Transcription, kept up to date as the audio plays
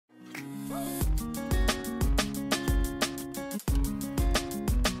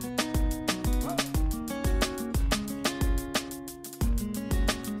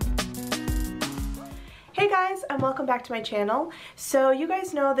and welcome back to my channel. So you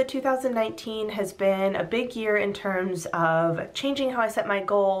guys know that 2019 has been a big year in terms of changing how I set my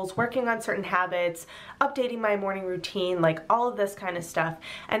goals, working on certain habits, updating my morning routine, like all of this kind of stuff.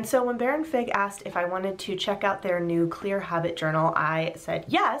 And so when Bear and Fig asked if I wanted to check out their new Clear Habit Journal, I said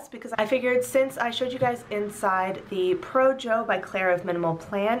yes, because I figured since I showed you guys inside the Pro Joe by Claire of Minimal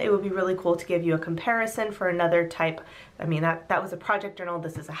Plan, it would be really cool to give you a comparison for another type. I mean, that was a project journal,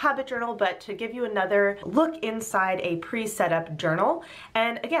 this is a habit journal, but to give you another look inside a pre-set up journal.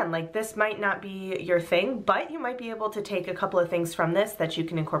 And again, like this might not be your thing, but you might be able to take a couple of things from this that you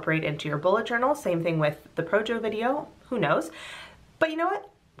can incorporate into your bullet journal. Same thing with the Pro Joe video, who knows? But you know what?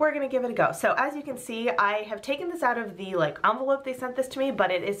 We're gonna give it a go. So as you can see, I have taken this out of the envelope they sent this to me,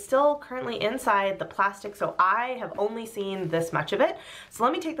 but it is still currently inside the plastic, so I have only seen this much of it. So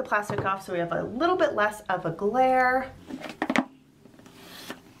let me take the plastic off so we have a little bit less of a glare.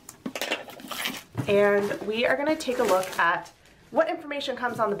 And we are gonna take a look at what information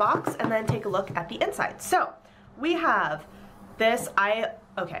comes on the box and then take a look at the inside. So we have this,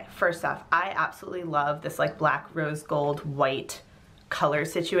 okay, first off, I absolutely love this black, rose gold, white color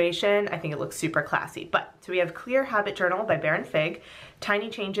situation. I think it looks super classy. But so we have Clear Habit Journal by Bear and Fig, Tiny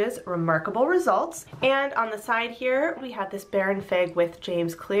Changes, Remarkable Results. And on the side here, we have this Bear and Fig with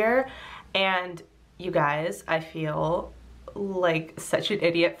James Clear. And you guys, I feel like such an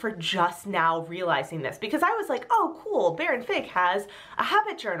idiot for just now realizing this, because I was like, oh cool, Bear and Fig has a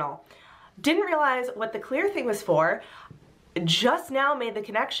habit journal. Didn't realize what the Clear thing was for. Just now made the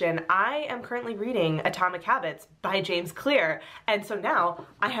connection. I am currently reading Atomic Habits by James Clear, and so now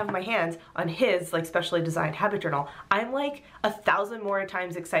I have my hands on his specially designed habit journal. I'm like 1,000 more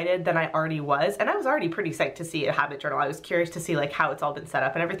times excited than I already was, and I was already pretty psyched to see a habit journal. I was curious to see how it's all been set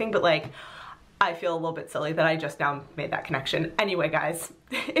up and everything, but I feel a little bit silly that I just now made that connection. Anyway, guys,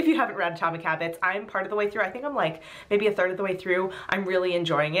 if you haven't read Atomic Habits, I'm part of the way through. I think I'm maybe a third of the way through. I'm really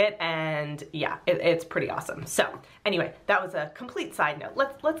enjoying it, and yeah, it's pretty awesome. So anyway, that was a complete side note.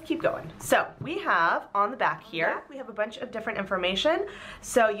 Let's keep going. So we have on the back here, we have a bunch of different information.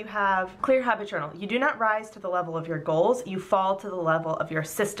 So you have Clear Habit Journal. You do not rise to the level of your goals, you fall to the level of your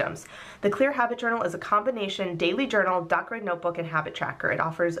systems. The Clear Habit Journal is a combination daily journal, dot grid notebook, and habit tracker. It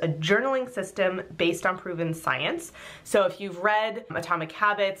offers a journaling system based on proven science. So if you've read Atomic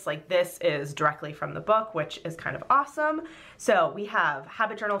Habits, this is directly from the book, which is kind of awesome. So we have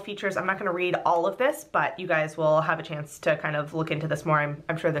habit journal features. I'm not going to read all of this, but you guys will have a chance to kind of look into this more.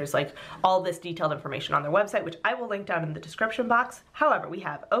 I'm sure there's all this detailed information on their website, which I will link down in the description box. However, we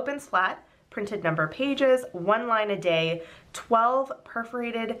have opens flat, printed number pages, 1 line a day, 12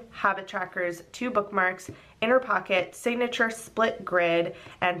 perforated habit trackers, 2 bookmarks, inner pocket, signature split grid,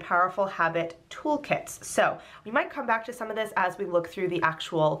 and powerful habit toolkits. So we might come back to some of this as we look through the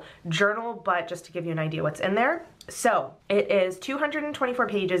actual journal, but just to give you an idea what's in there. So it is 224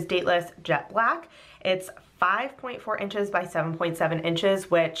 pages, dateless, jet black. It's 5.4 inches by 7.7 inches,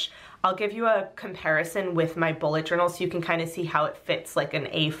 which I'll give you a comparison with my bullet journal so you can kind of see how it fits an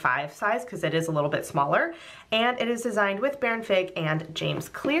A5 size, because it is a little bit smaller. And it is designed with Bear and Fig and James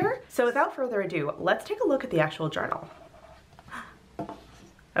Clear. So without further ado, let's take a look at the actual journal.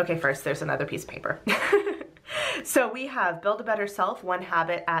 Okay, first there's another piece of paper. So we have build a better self, 1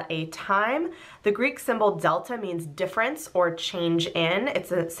 habit at a time. The Greek symbol delta means difference or change in.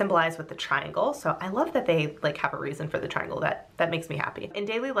 It's symbolized with the triangle. So I love that they have a reason for the triangle. That makes me happy. In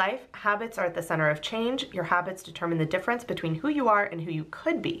daily life, habits are at the center of change. Your habits determine the difference between who you are and who you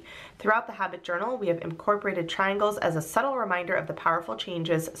could be. Throughout the habit journal, we have incorporated triangles as a subtle reminder of the powerful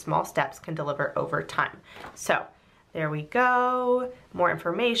changes small steps can deliver over time. So there we go. More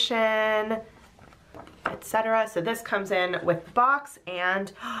information, etc. So this comes in with the box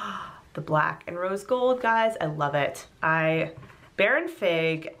and the black and rose gold, guys. I love it. Bear and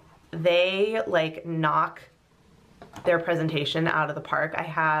Fig, they knock their presentation out of the park.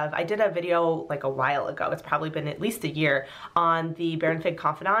 I did a video a while ago, it's probably been at least a year, on the Bear and Fig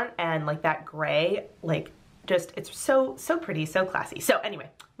Confidant, and that gray, it's so pretty, so classy. So anyway,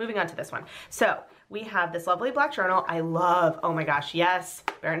 moving on to this one. So we have this lovely black journal. I love, oh my gosh, yes,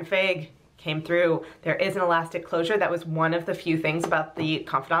 Bear and Fig came through. There is an elastic closure. That was one of the few things about the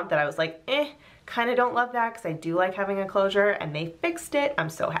Confidant that I was kind of don't love that, because I do like having a closure, and they fixed it. I'm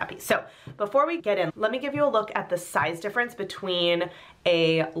so happy. So before we get in, let me give you a look at the size difference between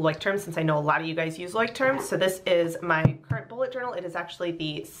a Leuchtturm, since I know a lot of you guys use Leuchtturms. So this is my current bullet journal. It is actually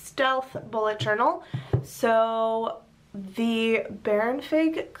the Stealth bullet journal. So the Bear and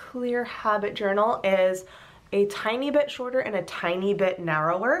Fig Clear Habit Journal is a tiny bit shorter and a tiny bit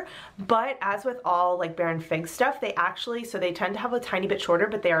narrower, but as with all like Bear and Fig stuff, they actually, so they tend to have a tiny bit shorter,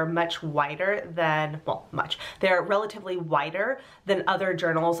 but they are much wider than, well, they're relatively wider than other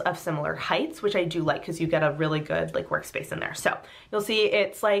journals of similar heights, which I do like because you get a really good like workspace in there. So you'll see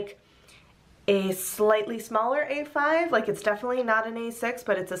it's like a slightly smaller A5, like it's definitely not an A6,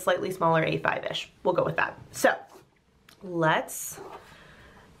 but it's a slightly smaller A5-ish. We'll go with that. So let's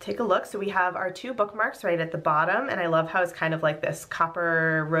take a look. So we have our 2 bookmarks right at the bottom, and I love how it's kind of like this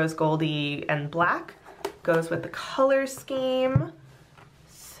copper, rose goldy, and black. Goes with the color scheme.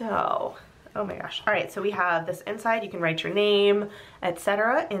 So, oh my gosh. All right, so we have this inside, you can write your name,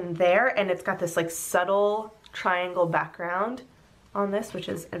 etc. in there, and it's got this like subtle triangle background on this, which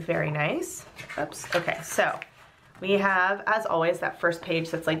is very nice. Oops, okay, so we have, as always, that first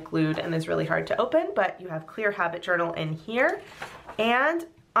page that's like glued and is really hard to open, but you have clear habit journal in here. And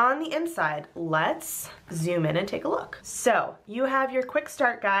on the inside, let's zoom in and take a look. So you have your quick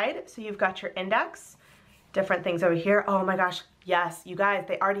start guide. So you've got your index, different things over here. Oh my gosh, yes, you guys,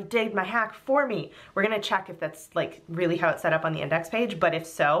 they already did my hack for me. We're gonna check if that's like really how it's set up on the index page, but if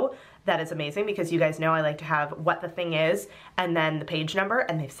so, that is amazing because you guys know I like to have what the thing is and then the page number,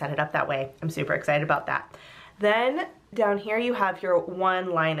 and they've set it up that way. I'm super excited about that. Then down here you have your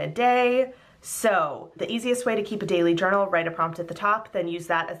 1 line a day. So the easiest way to keep a daily journal, write a prompt at the top, then use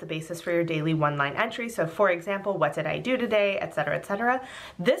that as the basis for your daily 1-line entry. So for example, what did I do today, etc., etc.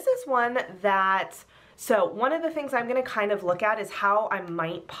 This is one that, so one of the things I'm gonna kind of look at is how I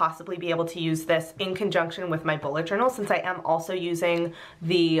might possibly be able to use this in conjunction with my bullet journal, since I am also using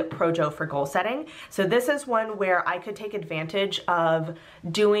the Projo for goal setting. So this is one where I could take advantage of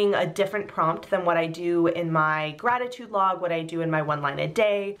doing a different prompt than what I do in my gratitude log, what I do in my 1 line a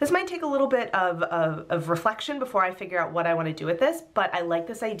day. This might take a little bit of reflection before I figure out what I want to do with this, but I like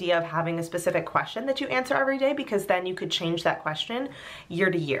this idea of having a specific question that you answer every day, because then you could change that question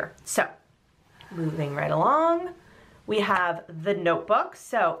year to year. So moving right along, we have the notebook.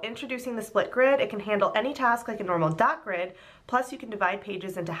 So introducing the split grid, it can handle any task like a normal dot grid, plus you can divide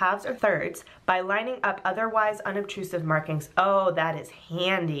pages into halves or thirds by lining up otherwise unobtrusive markings. Oh, that is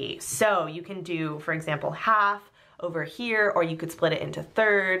handy. So you can do, for example, half over here, or you could split it into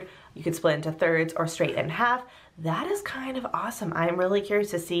third, you could split into thirds or straight in half. That is kind of awesome. I'm really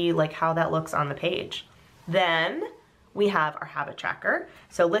curious to see like how that looks on the page. Then we have our habit tracker.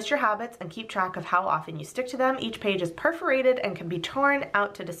 So list your habits and keep track of how often you stick to them. Each page is perforated and can be torn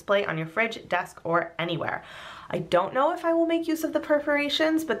out to display on your fridge, desk, or anywhere. I don't know if I will make use of the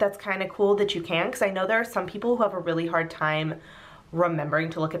perforations, but that's kind of cool that you can, because I know there are some people who have a really hard time remembering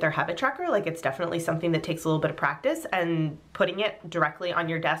to look at their habit tracker. Like, it's definitely something that takes a little bit of practice, and putting it directly on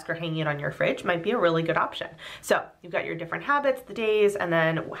your desk or hanging it on your fridge might be a really good option. So you've got your different habits, the days, and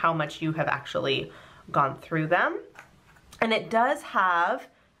then how much you have actually gone through them. And it does have,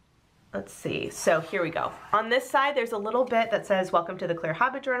 let's see, so here we go. On this side, there's a little bit that says, welcome to the Clear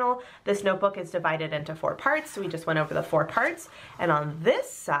Habit Journal. This notebook is divided into 4 parts, so we just went over the 4 parts. And on this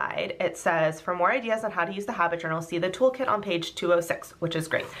side, it says, for more ideas on how to use the habit journal, see the toolkit on page 206, which is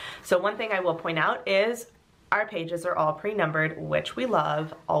great. So one thing I will point out is our pages are all pre-numbered, which we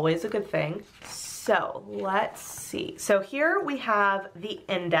love, always a good thing. So let's see. So here we have the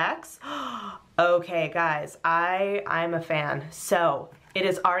index. Okay, guys, I'm a fan. So it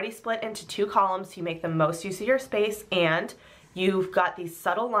is already split into 2 columns to make the most use of your space, and you've got these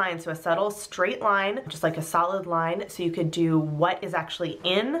subtle lines, so a subtle straight line, just like a solid line, so you could do what is actually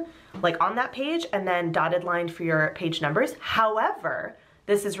in, like on that page, and then dotted line for your page numbers. However,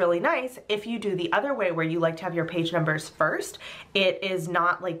 this is really nice if you do the other way where you like to have your page numbers first. It is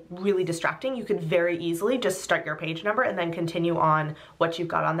not like really distracting. You could very easily just start your page number and then continue on what you've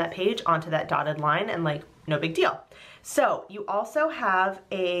got on that page onto that dotted line, and like no big deal. So you also have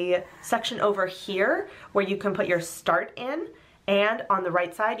a section over here where you can put your start in, and on the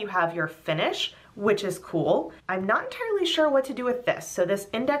right side you have your finish, which is cool. I'm not entirely sure what to do with this. So this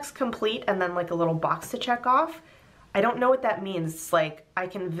index complete and then like a little box to check off. I don't know what that means. It's like I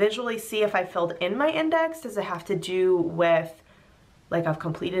can visually see if I filled in my index. Does it have to do with like I've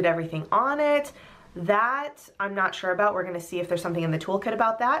completed everything on it? That I'm not sure about. We're gonna see if there's something in the toolkit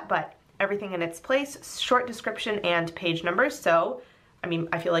about that, but everything in its place, short description and page numbers. So I mean,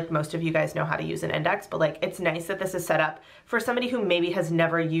 I feel like most of you guys know how to use an index, but like it's nice that this is set up for somebody who maybe has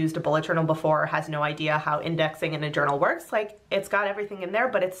never used a bullet journal before or has no idea how indexing in a journal works. Like, it's got everything in there,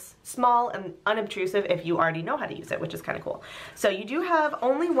 but it's small and unobtrusive if you already know how to use it, which is kind of cool. So you do have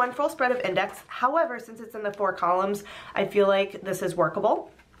only 1 full spread of index. However, since it's in the 4 columns, I feel like this is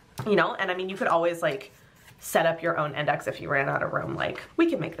workable, you know, and I mean, you could always like set up your own index if you ran out of room. Like, we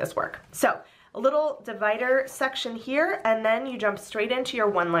can make this work. So a little divider section here, and then you jump straight into your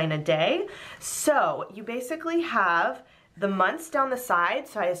one line a day. So you basically have the months down the side,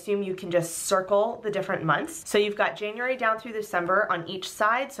 so I assume you can just circle the different months. So you've got January down through December on each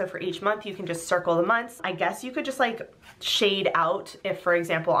side, so for each month you can just circle the months. I guess you could just like shade out, if for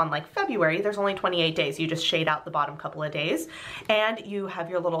example on like February, there's only 28 days, you just shade out the bottom couple of days, and you have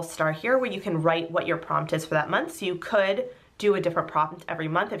your little star here where you can write what your prompt is for that month. So you could do a different prompt every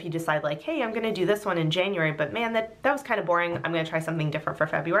month if you decide like, hey, I'm gonna do this one in January, but man, that was kind of boring. I'm gonna try something different for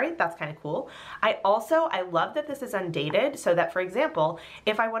February. That's kind of cool. I love that this is undated, so that for example,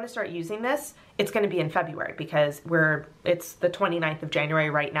 if I want to start using this, it's gonna be in February because it's the 29th of January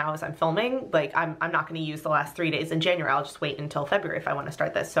right now as I'm filming. Like I'm not gonna use the last 3 days in January. I'll just wait until February if I want to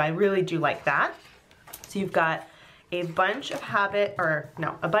start this. So I really do like that. So you've got a bunch of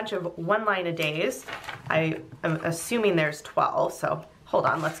a bunch of one line a days. I am assuming there's 12, so hold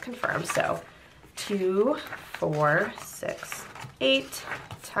on, let's confirm. So 2, 4, 6, 8,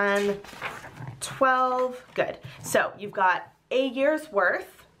 10, 12, good. So you've got a year's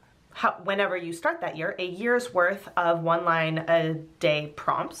worth, whenever you start that year, a year's worth of one line a day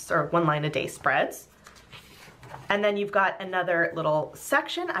prompts or one line a day spreads. And then you've got another little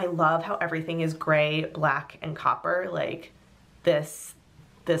section. I love how everything is gray, black, and copper. Like this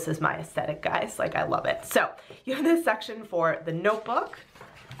is my aesthetic, guys. Like I love it. So you have this section for the notebook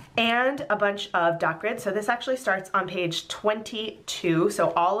and a bunch of dot grids. So this actually starts on page 22.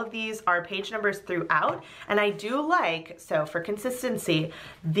 So all of these are page numbers throughout. And I do like, so for consistency,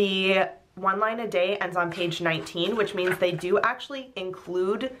 the one line a day ends on page 19, which means they do actually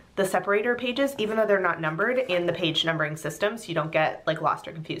include the separator pages, even though they're not numbered in the page numbering system, so you don't get like lost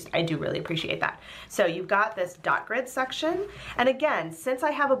or confused. I do really appreciate that. So you've got this dot grid section. And again, since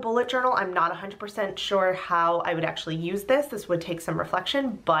I have a bullet journal, I'm not 100% sure how I would actually use this. This would take some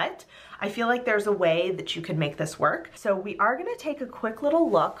reflection, but I feel like there's a way that you could make this work. So we are gonna take a quick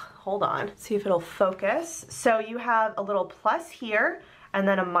little look. Hold on, see if it'll focus. So you have a little plus here, and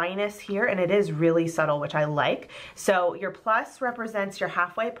then a minus here, and it is really subtle, which I like. So your plus represents your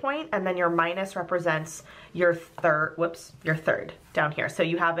halfway point, and then your minus represents your third down here. So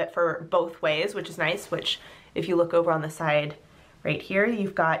you have it for both ways, which is nice, which if you look over on the side right here,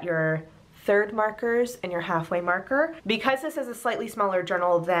 you've got your third markers and your halfway marker. Because this is a slightly smaller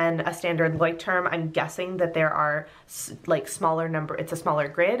journal than a standard Leuchtturm, I'm guessing that there are like it's a smaller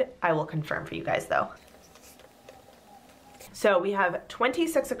grid. I will confirm for you guys though. So we have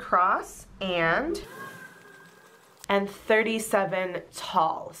 26 across and 37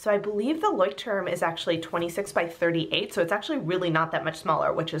 tall. So I believe the Leuchtturm is actually 26 by 38, so it's actually really not that much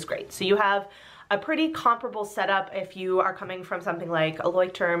smaller, which is great. So you have a pretty comparable setup. If you are coming from something like a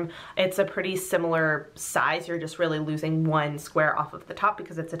Leuchtturm, it's a pretty similar size. You're just really losing one square off of the top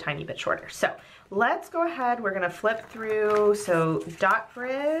because it's a tiny bit shorter. So let's go ahead, we're gonna flip through. So dot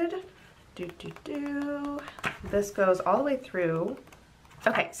grid, this goes all the way through.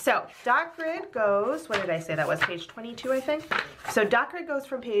 Okay, so dot grid goes, what did I say that was, page 22, I think? So dot grid goes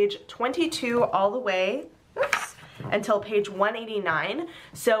from page 22 all the way, until page 189.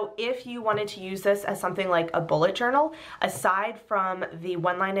 So if you wanted to use this as something like a bullet journal, aside from the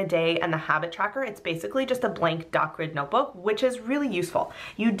one line a day and the habit tracker, it's basically just a blank dot grid notebook, which is really useful.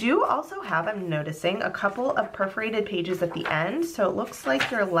 You do also have, I'm noticing, a couple of perforated pages at the end. So it looks like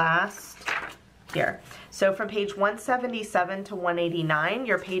your last here. So from page 177 to 189,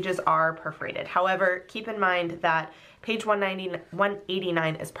 your pages are perforated. However, keep in mind that page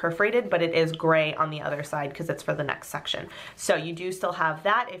 189 is perforated, but it is gray on the other side because it's for the next section. So you do still have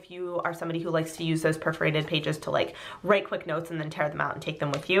that if you are somebody who likes to use those perforated pages to like write quick notes and then tear them out and take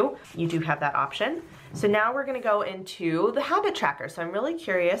them with you. You do have that option. So now we're gonna go into the habit tracker. So I'm really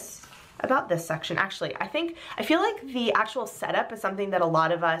curious about this section. Actually, I feel like the actual setup is something that a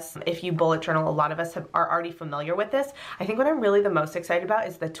lot of us, if you bullet journal, a lot of us are already familiar with this. I think what I'm really the most excited about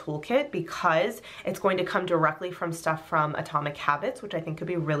is the toolkit, because it's going to come directly from stuff from Atomic Habits, which I think could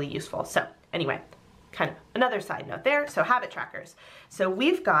be really useful. So anyway, kind of another side note there. So habit trackers. So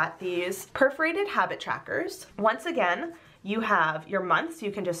we've got these perforated habit trackers. Once again, you have your months. You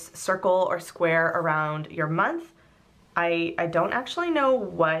can just circle or square around your month. I don't actually know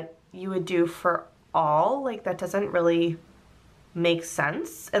what you would do for all, like that doesn't really make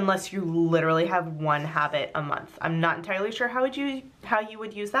sense unless you literally have one habit a month. I'm not entirely sure how you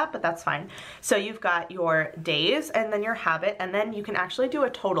would use that, but that's fine. So you've got your days and then your habit, and then you can actually do a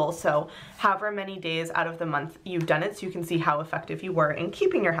total. So however many days out of the month you've done it, so you can see how effective you were in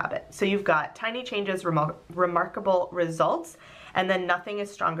keeping your habit. So you've got tiny changes, remarkable results, and then nothing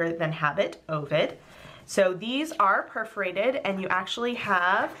is stronger than habit, Ovid. So these are perforated, and you actually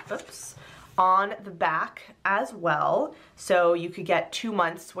have, on the back as well. So you could get 2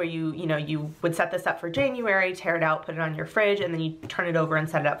 months where you would set this up for January, tear it out, put it on your fridge, and then you turn it over and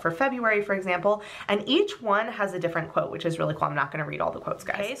set it up for February, for example. And each one has a different quote, which is really cool. I'm not gonna read all the quotes,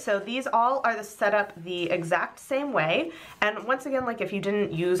 guys. Okay, so these all are set up the exact same way. And once again, like if you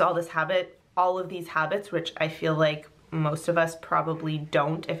didn't use all of these habits, which I feel like most of us probably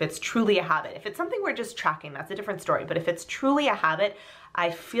don't, if it's truly a habit. If it's something we're just tracking, that's a different story. But if it's truly a habit, I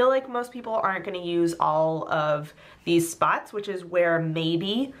feel like most people aren't gonna use all of these spots, which is where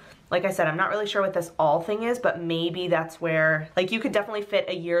maybe, like I said, I'm not really sure what this all thing is, but maybe that's where, like you could definitely fit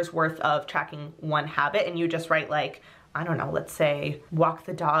a year's worth of tracking one habit and you just write like, I don't know, let's say walk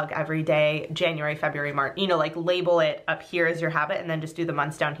the dog every day, January, February, March, you know, like label it up here as your habit and then just do the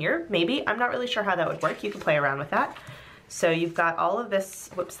months down here. Maybe, I'm not really sure how that would work. You can play around with that. So you've got all of this,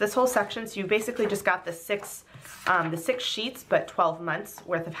 this whole section. So you basically just got the six sheets, but 12 months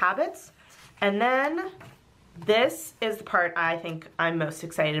worth of habits. And then this is the part I think I'm most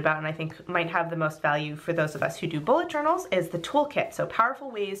excited about and I think might have the most value for those of us who do bullet journals is the toolkit. So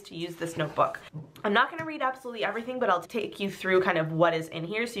powerful ways to use this notebook. I'm not gonna read absolutely everything, but I'll take you through kind of what is in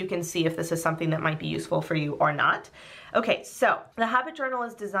here so you can see if this is something that might be useful for you or not. Okay, so the habit journal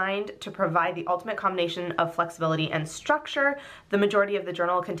is designed to provide the ultimate combination of flexibility and structure. The majority of the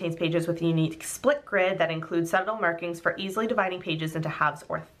journal contains pages with a unique split grid that includes subtle markings for easily dividing pages into halves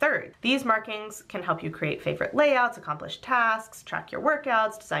or thirds. These markings can help you create favorite layouts, accomplish tasks, track your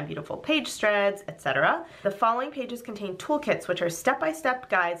workouts, design beautiful page spreads, etc. The following pages contain toolkits, which are step-by-step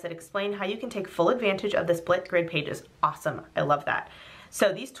guides that explain how you can take full advantage of the split grid pages. Awesome, I love that.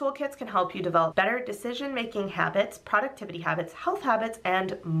 So these toolkits can help you develop better decision-making habits, productivity habits, health habits,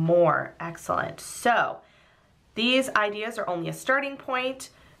 and more. Excellent. So these ideas are only a starting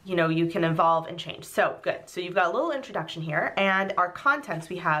point. You know, you can evolve and change. So good. So you've got a little introduction here, and our contents,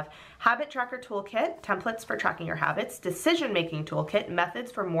 we have habit tracker toolkit, templates for tracking your habits, decision-making toolkit, methods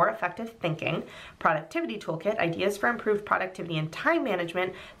for more effective thinking, productivity toolkit, ideas for improved productivity and time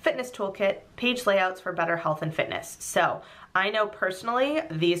management, fitness toolkit, page layouts for better health and fitness. So I know personally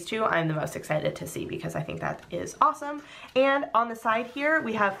these two I'm the most excited to see because I think that is awesome. And on the side here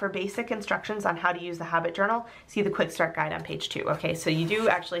we have for basic instructions on how to use the habit journal, see the quick start guide on page 2. Okay, so you do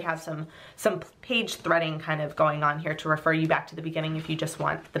actually have some page threading kind of going on here to refer you back to the beginning if you just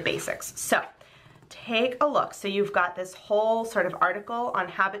want the basics. So take a look. So you've got this whole sort of article on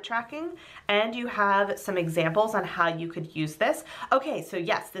habit tracking and you have some examples on how you could use this. Okay, so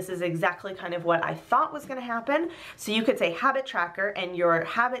yes, this is exactly kind of what I thought was gonna happen. So you could say habit tracker and your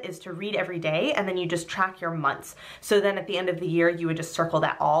habit is to read every day and then you just track your months. So then at the end of the year, you would just circle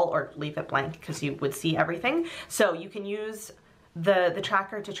that all or leave it blank because you would see everything. So you can use the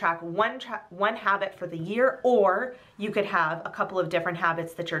tracker to track one habit for the year, or you could have a couple of different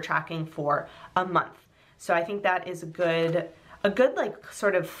habits that you're tracking for a month. So I think that is a good like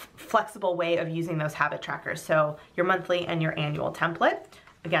sort of flexible way of using those habit trackers. So your monthly and your annual template.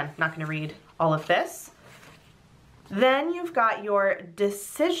 Again, not gonna read all of this. Then you've got your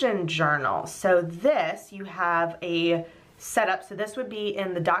decision journal. So this, you have a setup. So this would be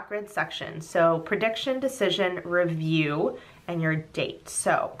in the dot grid section. So prediction, decision, review, and your date.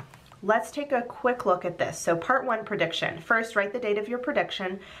 So let's take a quick look at this. So part 1, prediction. First, write the date of your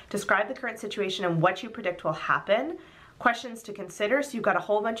prediction, describe the current situation and what you predict will happen. Questions to consider. So you've got a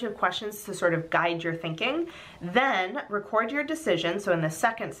whole bunch of questions to sort of guide your thinking. Then record your decision, so in the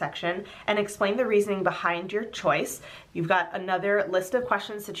second section, and explain the reasoning behind your choice. You've got another list of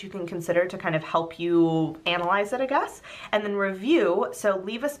questions that you can consider to kind of help you analyze it, I guess. And then review, so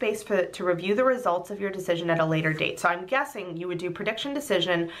leave a space to review the results of your decision at a later date. So I'm guessing you would do prediction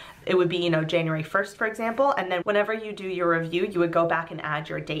decision, it would be, you know, January 1st, for example, and then whenever you do your review, you would go back and add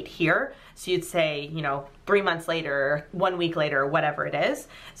your date here. So you'd say, you know, 3 months later, 1 week later, whatever it is.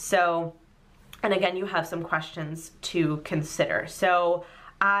 So, and again, you have some questions to consider. So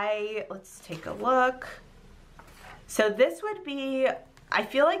let's take a look. So this would be, I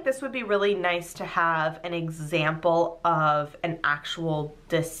feel like this would be really nice to have an example of an actual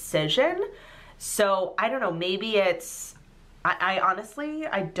decision. So I don't know, maybe it's, I honestly,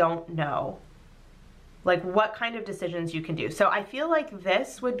 I don't know like what kind of decisions you can do. So I feel like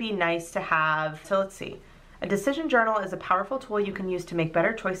this would be nice to have. So let's see. A decision journal is a powerful tool you can use to make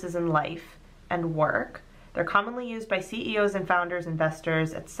better choices in life and work. They're commonly used by CEOs and founders,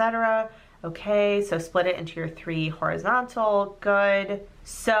 investors, etc. Okay, so split it into your 3 horizontal, good.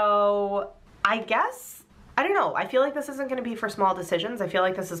 So I guess, I don't know, I feel like this isn't gonna be for small decisions. I feel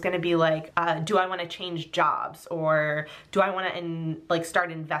like this is gonna be like, do I wanna change jobs? Or do I wanna like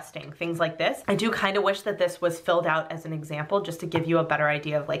start investing? Things like this. I do kind of wish that this was filled out as an example just to give you a better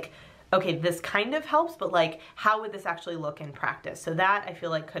idea of like okay, this kind of helps, but like, how would this actually look in practice? So that I feel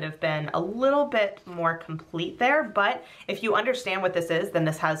like could have been a little bit more complete there, but if you understand what this is, then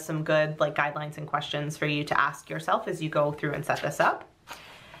this has some good like guidelines and questions for you to ask yourself as you go through and set this up.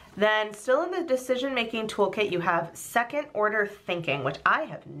 Then still in the decision-making toolkit, you have second order thinking, which I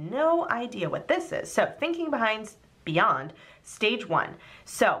have no idea what this is. So thinking beyond stage one.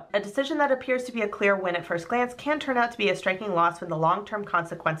 So a decision that appears to be a clear win at first glance can turn out to be a striking loss when the long-term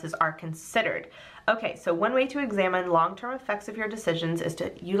consequences are considered. Okay, so one way to examine long-term effects of your decisions is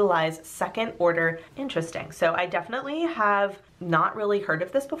to utilize second order. Interesting. So I definitely have not really heard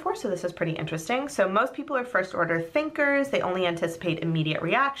of this before, so this is pretty interesting. So most people are first order thinkers. They only anticipate immediate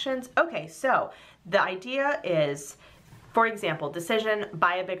reactions. Okay, so the idea is, for example, decision,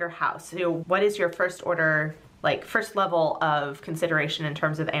 buy a bigger house. So what is your first order, like first level of consideration in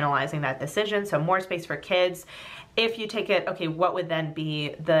terms of analyzing that decision? So more space for kids. If you take it, okay, what would then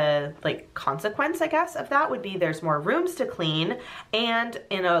be the like consequence, I guess, of that would be there's more rooms to clean, and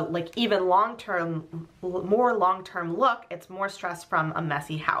in a like even more long-term look, it's more stress from a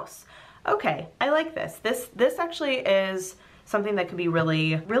messy house. Okay, I like this. This actually is something that could be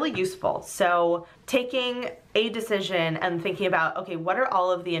really, really useful. So taking a decision and thinking about, okay, what are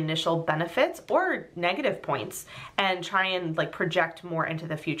all of the initial benefits or negative points, and try and like project more into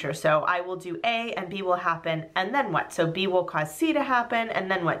the future. So I will do A and B will happen, and then what? So B will cause C to happen,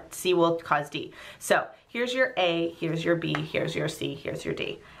 and then what? C will cause D. So here's your A, here's your B, here's your C, here's your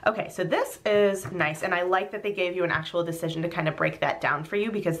D. Okay, so this is nice, and I like that they gave you an actual decision to kind of break that down for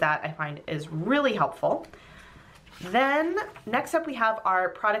you, because that I find is really helpful. Then next up we have our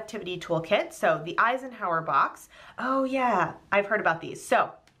productivity toolkit. So the Eisenhower box. Oh yeah, I've heard about these.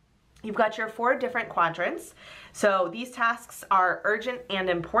 So you've got your 4 different quadrants. So these tasks are urgent and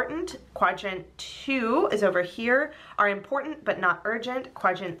important. Quadrant 2 is over here, are important but not urgent.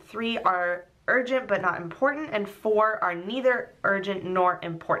 Quadrant 3 are urgent but not important, and 4 are neither urgent nor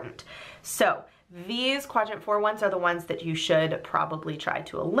important. So these quadrant 4 ones are the ones that you should probably try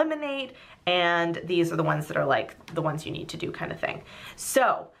to eliminate, and these are the ones that are like the ones you need to do kind of thing.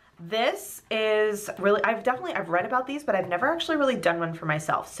 So this is really, I've read about these, but I've never actually really done one for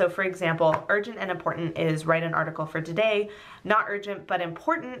myself. So for example, urgent and important is write an article for today. Not urgent but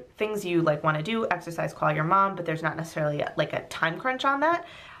important, things you like want to do, exercise, call your mom, but there's not necessarily like a time crunch on that.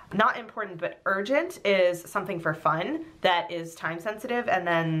 Not important but urgent is something for fun that is time sensitive, and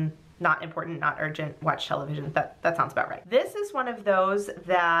then not important, not urgent, watch television. That sounds about right. This is one of those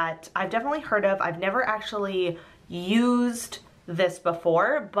that I've definitely heard of. I've never actually used this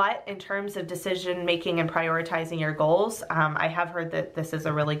before, but in terms of decision making and prioritizing your goals, I have heard that this is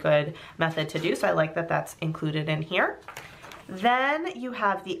a really good method to do, so I like that that's included in here. Then you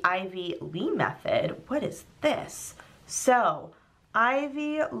have the Ivy Lee method. What is this? So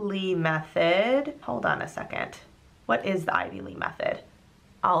Ivy Lee method, hold on a second. What is the Ivy Lee method?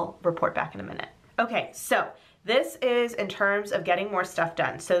 I'll report back in a minute. Okay, so this is in terms of getting more stuff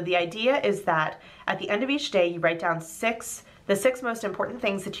done. So the idea is that at the end of each day, you write down the 6 most important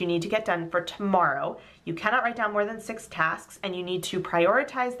things that you need to get done for tomorrow. You cannot write down more than 6 tasks, and you need to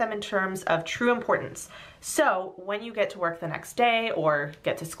prioritize them in terms of true importance. So when you get to work the next day, or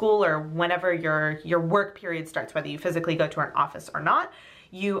get to school, or whenever your work period starts, whether you physically go to an office or not,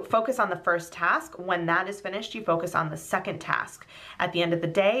 you focus on the first task. When that is finished, you focus on the second task. At the end of the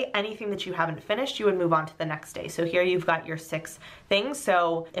day, anything that you haven't finished, you would move on to the next day. So here you've got your 6 things.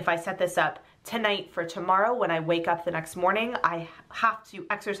 So if I set this up tonight for tomorrow, when I wake up the next morning, I have to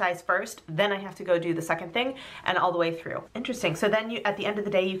exercise first, then I have to go do the second thing, and all the way through. Interesting. So then at the end of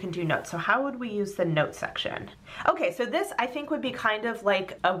the day, you can do notes. So how would we use the note section? Okay, so this I think would be kind of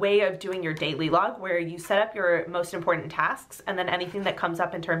like a way of doing your daily log, where you set up your most important tasks, and then anything that comes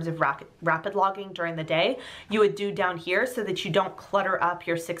up in terms of rapid logging during the day, you would do down here, so that you don't clutter up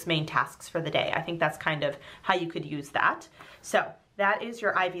your 6 main tasks for the day. I think that's kind of how you could use that. So that is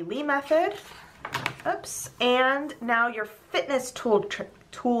your Ivy Lee method. Oops. And now your fitness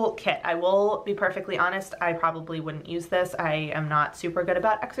toolkit. I will be perfectly honest, I probably wouldn't use this. I am not super good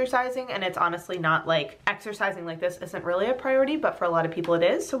about exercising, and it's honestly not like exercising like this isn't really a priority, but for a lot of people it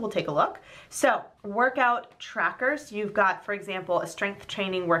is, so we'll take a look. So workout trackers, you've got, for example, a strength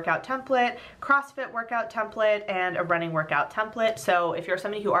training workout template, CrossFit workout template, and a running workout template. So if you're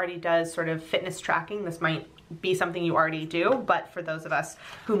somebody who already does sort of fitness tracking, this might be something you already do, but for those of us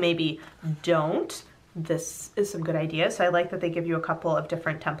who maybe don't, this is some good ideas. So I like that they give you a couple of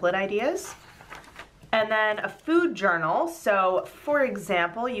different template ideas. And then a food journal. So for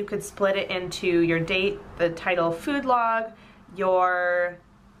example, you could split it into your date, the title food log, your,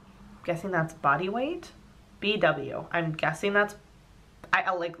 guessing that's body weight, BW. I'm guessing that's,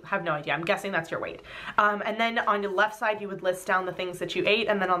 I like have no idea. I'm guessing that's your weight. And then on your left side, you would list down the things that you ate,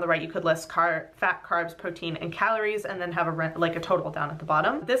 and then on the right, you could list fat, carbs, protein, and calories, and then have a total down at the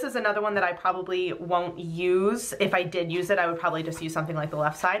bottom. This is another one that I probably won't use. If I did use it, I would probably just use something like the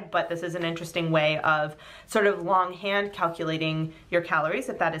left side, but this is an interesting way of sort of longhand calculating your calories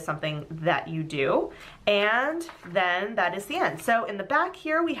if that is something that you do. And then that is the end. So in the back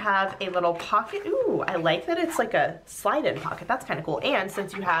here, we have a little pocket. Ooh, I like that it's like a slide-in pocket. That's kind of cool. And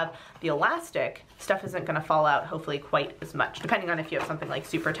since you have the elastic, stuff isn't gonna fall out hopefully quite as much, depending on if you have something like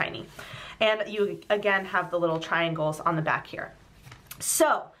super tiny. And you, again, have the little triangles on the back here.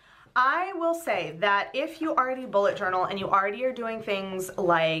 So I will say that if you already bullet journal and you already are doing things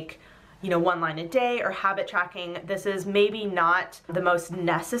like, you know, 1 line a day or habit tracking, this is maybe not the most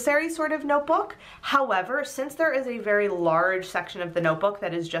necessary sort of notebook. However, since there is a very large section of the notebook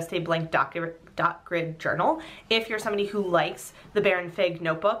that is just a blank dot grid journal, if you're somebody who likes the Baron Fig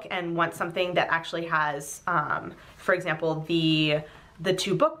notebook and wants something that actually has, for example, the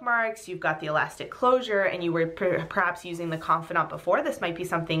 2 bookmarks, you've got the elastic closure, and you were perhaps using the Confidant before, this might be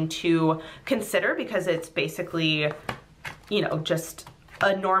something to consider because it's basically, you know, just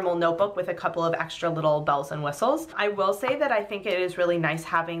a normal notebook with a couple of extra little bells and whistles. I will say that I think it is really nice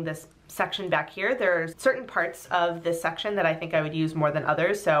having this section back here. There are certain parts of this section that I think I would use more than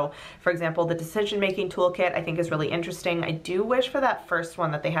others. So for example, the decision-making toolkit I think is really interesting. I do wish for that first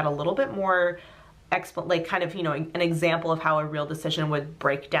one that they had a little bit more like kind of, you know, an example of how a real decision would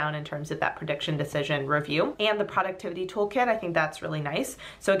break down in terms of that prediction decision review. And the productivity toolkit, I think that's really nice.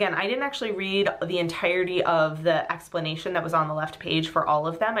 So again, I didn't actually read the entirety of the explanation that was on the left page for all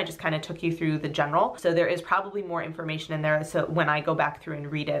of them. I just kind of took you through the general. So there is probably more information in there. So when I go back through and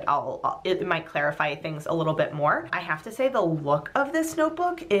read it, it might clarify things a little bit more. I have to say the look of this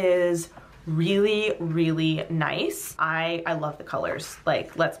notebook is really, really nice. I love the colors.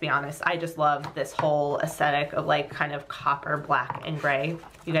 Like, let's be honest, I just love this whole aesthetic of like kind of copper, black, and gray.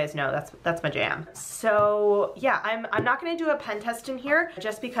 You guys know that's my jam. So yeah, I'm not gonna do a pen test in here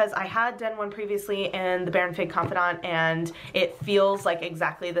just because I had done one previously in the Baron Fig Confidant and it feels like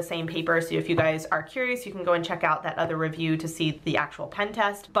exactly the same paper. So if you guys are curious, you can go and check out that other review to see the actual pen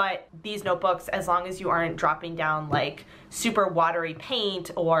test. But these notebooks, as long as you aren't dropping down like super watery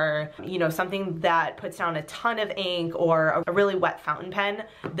paint or, you know, something that puts down a ton of ink or a really wet fountain pen,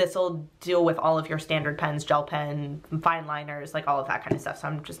 this will deal with all of your standard pens, gel pen, fine liners, like all of that kind of stuff. So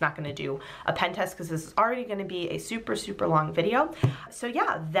I'm just not gonna do a pen test because this is already gonna be a super, super long video. So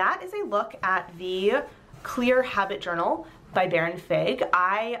yeah, that is a look at the Clear Habit Journal by Baron Fig.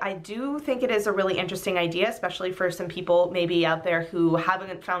 I do think it is a really interesting idea, especially for some people maybe out there who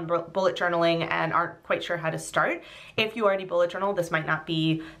haven't found bullet journaling and aren't quite sure how to start. If you already bullet journal, this might not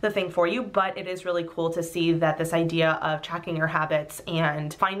be the thing for you, but it is really cool to see that this idea of tracking your habits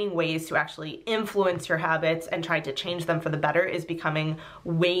and finding ways to actually influence your habits and try to change them for the better is becoming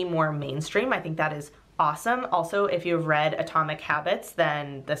way more mainstream. I think that is awesome. Also, if you've read Atomic Habits,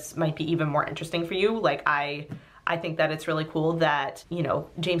 then this might be even more interesting for you. Like I think that it's really cool that, you know,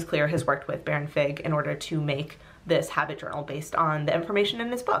 James Clear has worked with Baron Fig in order to make this habit journal based on the information in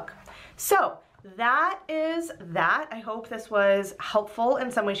this book. So that is that. I hope this was helpful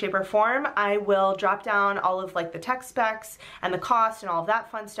in some way, shape, or form. I will drop down all of like the tech specs and the cost and all of that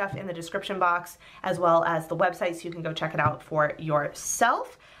fun stuff in the description box, as well as the website, so you can go check it out for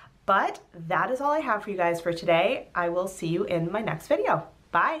yourself. But that is all I have for you guys for today. I will see you in my next video.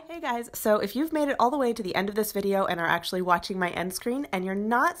 Bye. Hey guys, so if you've made it all the way to the end of this video and are actually watching my end screen and you're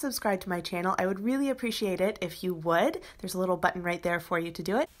not subscribed to my channel, I would really appreciate it if you would. There's a little button right there for you to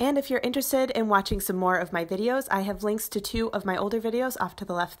do it. And if you're interested in watching some more of my videos, I have links to 2 of my older videos off to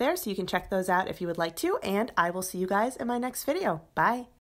the left there, so you can check those out if you would like to, and I will see you guys in my next video. Bye.